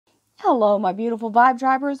Hello, my beautiful vibe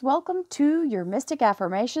drivers. Welcome to your Mystic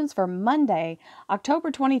Affirmations for Monday, October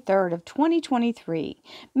 23rd of 2023.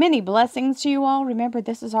 Many blessings to you all. Remember,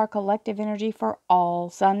 this is our collective energy for all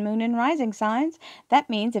sun, moon, and rising signs. That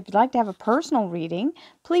means if you'd like to have a personal reading,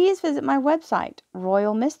 please visit my website,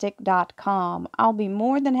 royalmystic.com. I'll be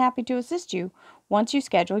more than happy to assist you once you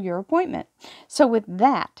schedule your appointment. So with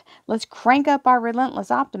that, let's crank up our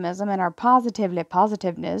relentless optimism and our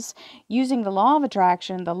positiveness using the law of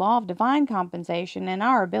attraction, the law of divine compensation, and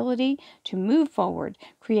our ability to move forward,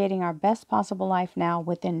 creating our best possible life now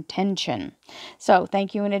with intention. So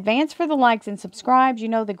thank you in advance for the likes and subscribes. You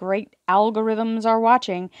know the great algorithms are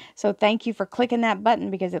watching, so thank you for clicking that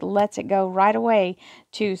button because it lets it go right away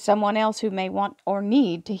to someone else who may want or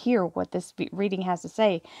need to hear what this reading has to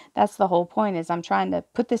say. That's the whole point, is I'm trying to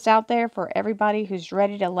put this out there for everybody who's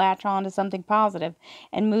ready to latch on to something positive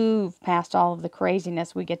and move past all of the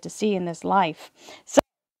craziness we get to see in this life. So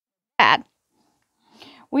that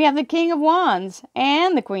we have the King of Wands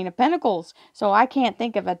and the Queen of Pentacles. So I can't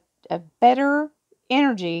think of a better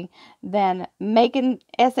energy than making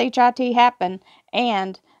SHIT happen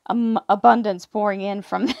and abundance pouring in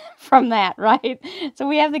from that, right? So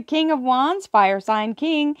we have the King of Wands, fire sign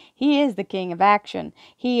king. He is the king of action.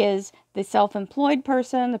 He is the self-employed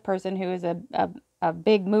person, the person who is a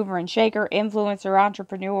big mover and shaker, influencer,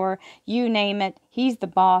 entrepreneur, you name it. He's the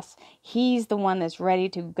boss. He's the one that's ready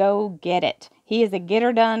to go get it. He is a get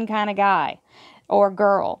her done kind of guy or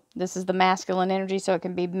girl. This is the masculine energy, so it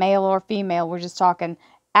can be male or female. We're just talking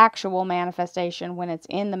actual manifestation. When it's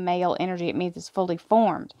in the male energy, it means it's fully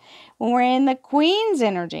formed. When we're in the Queen's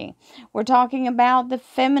energy, we're talking about the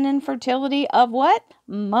feminine fertility of what?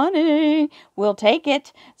 Money. We'll take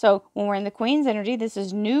it. So when we're in the Queen's energy, this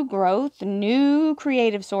is new growth, new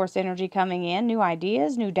creative source energy coming in, new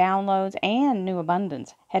ideas, new downloads, and new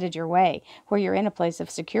abundance headed your way, where you're in a place of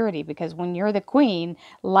security, because when you're the Queen,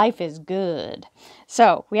 life is good.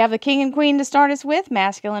 So we have the King and Queen to start us with,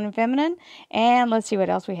 masculine and feminine, and let's see what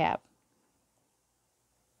else we have.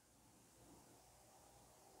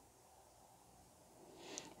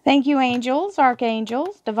 Thank you, angels,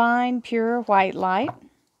 archangels, divine, pure, white light,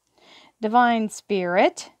 divine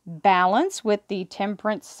spirit, balance with the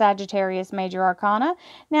Temperance, Sagittarius, major arcana.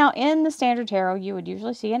 Now, in the standard tarot, you would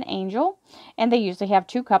usually see an angel, and they usually have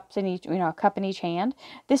two cups in each, a cup in each hand.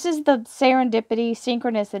 This is the serendipity,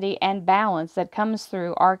 synchronicity, and balance that comes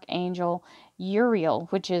through Archangel Uriel,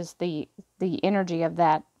 which is the energy of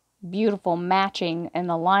that beautiful matching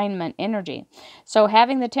and alignment energy. So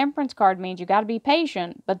having the Temperance card means you got to be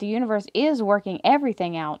patient, but the universe is working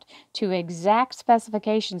everything out to exact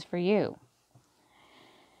specifications for you.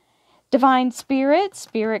 Divine Spirit,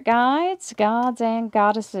 Spirit Guides, Gods and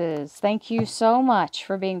Goddesses, thank you so much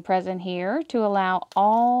for being present here to allow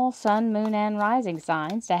all sun, moon, and rising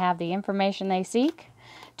signs to have the information they seek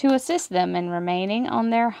to assist them in remaining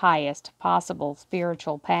on their highest possible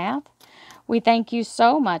spiritual path. We thank you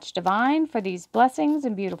so much, Divine, for these blessings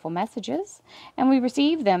and beautiful messages, and we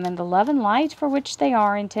receive them in the love and light for which they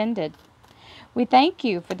are intended. We thank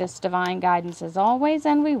you for this divine guidance as always,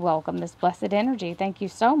 and we welcome this blessed energy. Thank you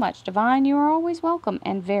so much, Divine. You are always welcome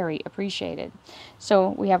and very appreciated. So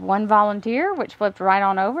we have one volunteer, which flipped right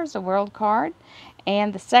on over as a world card,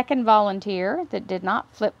 and the second volunteer that did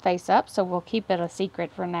not flip face up, so we'll keep it a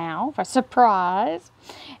secret for now, for surprise,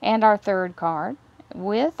 and our third card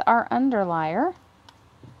with our underlier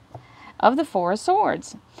of the Four of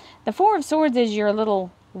Swords. The Four of Swords is your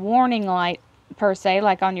little warning light, per se,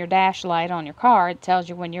 like on your dash light on your car. It tells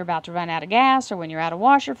you when you're about to run out of gas, or when you're out of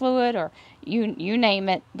washer fluid, or you name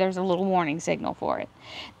it, there's a little warning signal for it.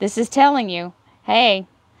 This is telling you, hey,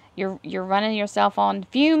 you're running yourself on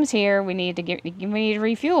fumes here. We need to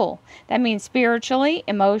refuel. That means spiritually,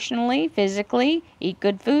 emotionally, physically, eat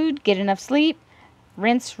good food, get enough sleep,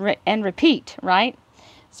 rinse and repeat, right?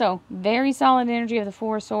 So, very solid energy of the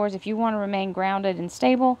Four of Swords. If you want to remain grounded and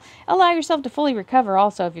stable, allow yourself to fully recover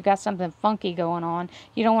also. If you've got something funky going on,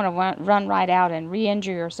 you don't want to run right out and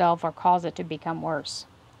re-injure yourself or cause it to become worse.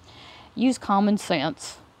 Use common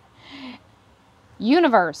sense.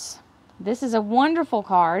 Universe. This is a wonderful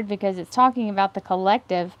card because it's talking about the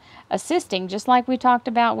collective assisting, just like we talked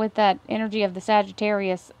about with that energy of the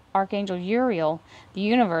Sagittarius Archangel Uriel. The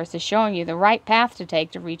universe is showing you the right path to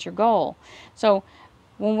take to reach your goal. So,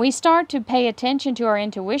 when we start to pay attention to our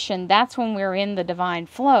intuition, that's when we're in the divine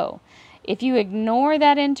flow. If you ignore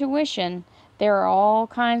that intuition, there are all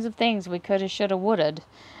kinds of things we coulda, shoulda, woulda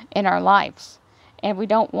in our lives. And we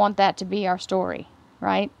don't want that to be our story,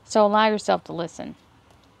 right? So allow yourself to listen.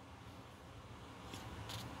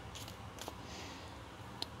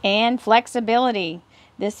 And flexibility.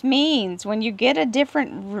 This means when you get a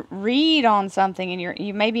different read on something, and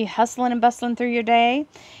you may be hustling and bustling through your day,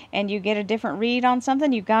 and you get a different read on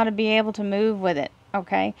something, you've got to be able to move with it.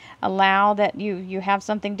 Okay, allow that you have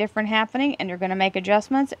something different happening, and you're going to make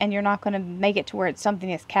adjustments, and you're not going to make it to where it's something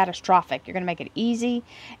that's catastrophic. You're going to make it easy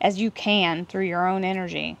as you can through your own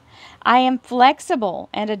energy. I am flexible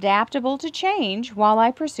and adaptable to change while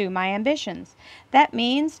I pursue my ambitions. That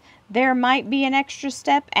means there might be an extra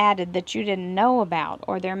step added that you didn't know about,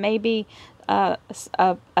 or there may be a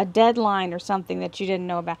deadline or something that you didn't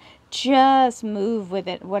know about. Just move with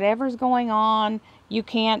it. Whatever's going on, you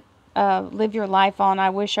can't live your life on, I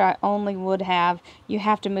wish I only would have. You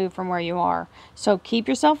have to move from where you are. So keep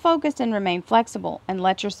yourself focused and remain flexible, and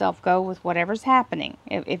let yourself go with whatever's happening.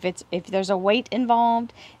 If there's a weight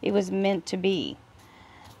involved, it was meant to be.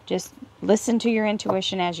 Just listen to your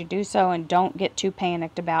intuition as you do so, and don't get too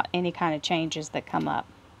panicked about any kind of changes that come up.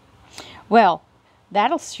 Well,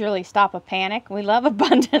 that'll surely stop a panic. We love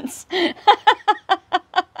abundance.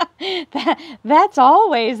 That's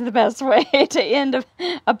always the best way to end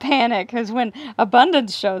a panic, because when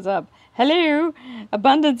abundance shows up, hello,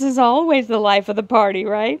 abundance is always the life of the party,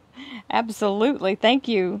 right? Absolutely. Thank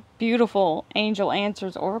you, beautiful Angel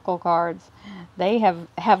Answers Oracle cards. They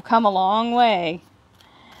have come a long way.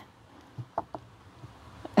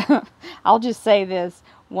 I'll just say this.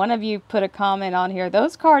 One of you put a comment on here,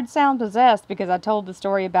 those cards sound possessed, because I told the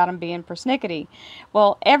story about them being persnickety.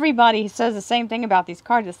 Well, everybody says the same thing about these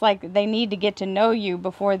cards. It's like they need to get to know you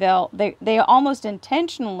before they almost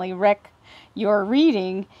intentionally wreck your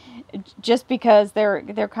reading, just because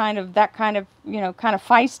they're kind of that kind of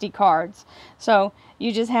feisty cards. So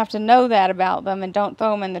you just have to know that about them, and don't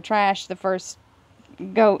throw them in the trash the first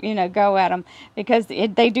go at them, because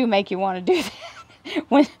they do make you want to do that.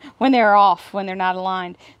 when they're off, when they're not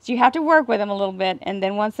aligned. So you have to work with them a little bit, and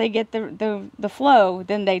then once they get the flow,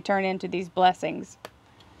 then they turn into these blessings.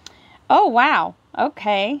 Oh, wow.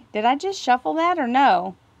 Okay. Did I just shuffle that or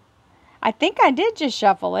no? I think I did just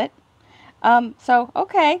shuffle it. So,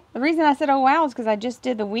 okay. The reason I said, oh, wow, is because I just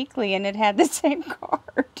did the weekly, and it had the same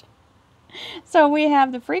card. So we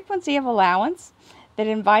have the frequency of allowance, that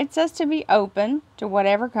invites us to be open to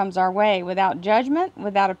whatever comes our way, without judgment,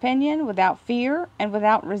 without opinion, without fear, and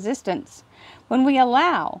without resistance. When we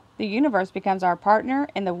allow, the universe becomes our partner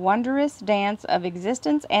in the wondrous dance of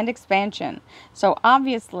existence and expansion. So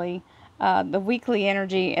obviously, the weekly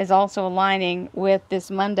energy is also aligning with this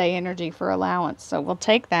Monday energy for allowance. So we'll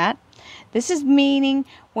take that. This is meaning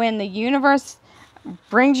when the universe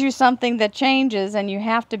brings you something that changes, and you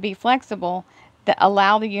have to be flexible, that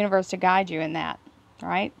allow the universe to guide you in that.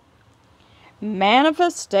 Right?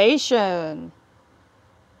 Manifestation.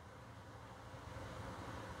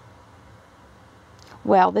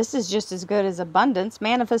 Well, this is just as good as abundance.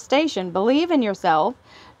 Manifestation. Believe in yourself,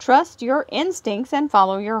 trust your instincts, and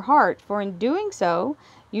follow your heart. For in doing so,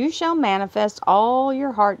 you shall manifest all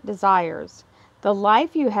your heart desires. The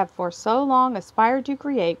life you have for so long aspired to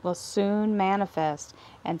create will soon manifest.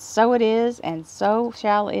 And so it is, and so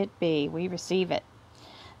shall it be. We receive it.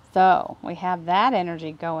 So, we have that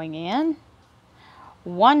energy going in.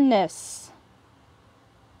 Oneness.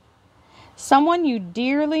 Someone you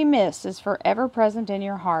dearly miss is forever present in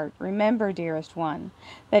your heart. Remember, dearest one,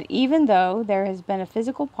 that even though there has been a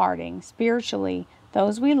physical parting, spiritually,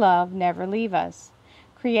 those we love never leave us.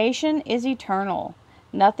 Creation is eternal.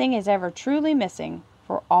 Nothing is ever truly missing,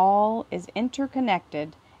 for all is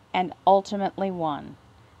interconnected and ultimately one.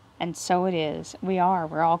 And so it is. We're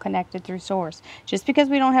all connected through Source. Just because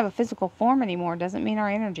we don't have a physical form anymore doesn't mean our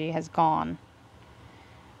energy has gone.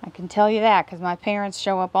 I can tell you that because my parents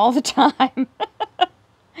show up all the time.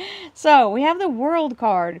 So we have the World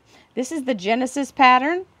card. This is the Genesis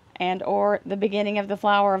pattern and or the beginning of the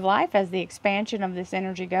flower of life as the expansion of this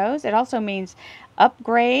energy goes. It also means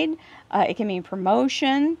upgrade. It can mean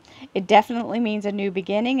promotion. It definitely means a new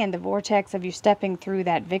beginning and the vortex of you stepping through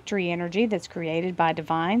that victory energy that's created by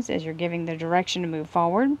divines as you're giving the direction to move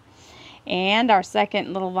forward. And our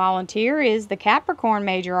second little volunteer is the Capricorn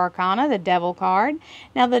Major Arcana, the Devil card.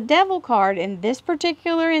 Now, the Devil card in this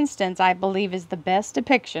particular instance, I believe, is the best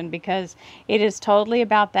depiction because it is totally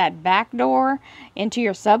about that back door into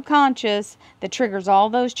your subconscious that triggers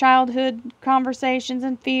all those childhood conversations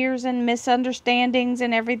and fears and misunderstandings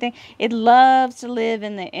and everything. It loves to live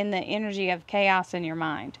in the energy of chaos in your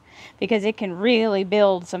mind because it can really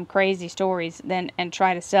build some crazy stories then and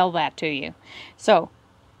try to sell that to you. So,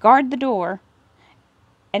 guard the door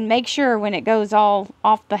and make sure when it goes all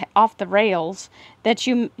off the rails that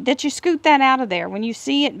you scoot that out of there. When you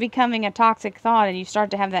see it becoming a toxic thought and you start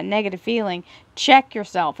to have that negative feeling, check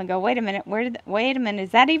yourself and go, wait a minute, is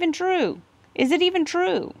that even true? Is it even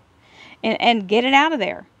true? And get it out of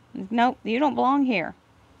there. Nope, you don't belong here.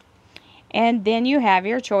 And then you have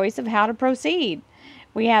your choice of how to proceed.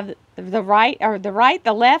 We have the right,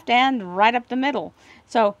 the left, and right up the middle.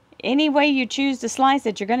 So any way you choose to slice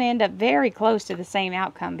it, you're going to end up very close to the same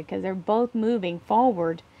outcome because they're both moving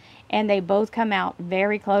forward and they both come out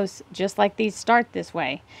very close, just like these start this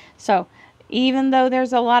way. So even though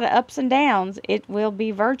there's a lot of ups and downs, it will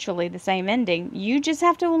be virtually the same ending. You just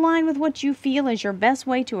have to align with what you feel is your best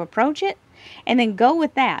way to approach it, and then go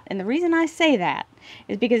with that. And the reason I say that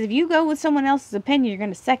is because if you go with someone else's opinion, you're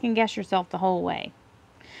going to second guess yourself the whole way.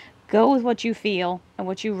 Go with what you feel and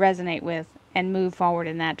what you resonate with and move forward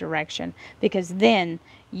in that direction, because then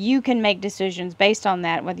you can make decisions based on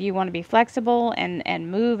that, whether you want to be flexible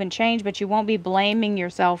and move and change, but you won't be blaming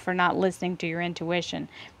yourself for not listening to your intuition.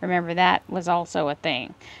 Remember, that was also a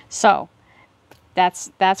thing. So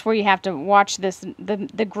that's where you have to watch this,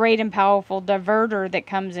 the great and powerful diverter that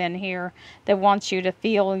comes in here that wants you to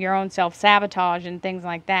feel your own self-sabotage and things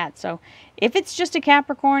like that. So if it's just a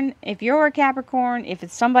Capricorn, if you're a Capricorn, if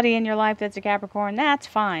it's somebody in your life that's a Capricorn, that's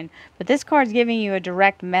fine. But this card's giving you a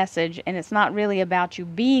direct message, and it's not really about you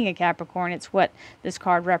being a Capricorn. It's what this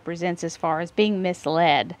card represents as far as being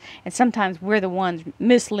misled. And sometimes we're the ones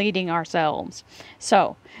misleading ourselves.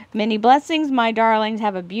 So many blessings, my darlings.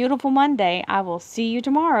 Have a beautiful Monday. I will see you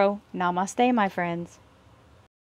tomorrow. Namaste, my friends.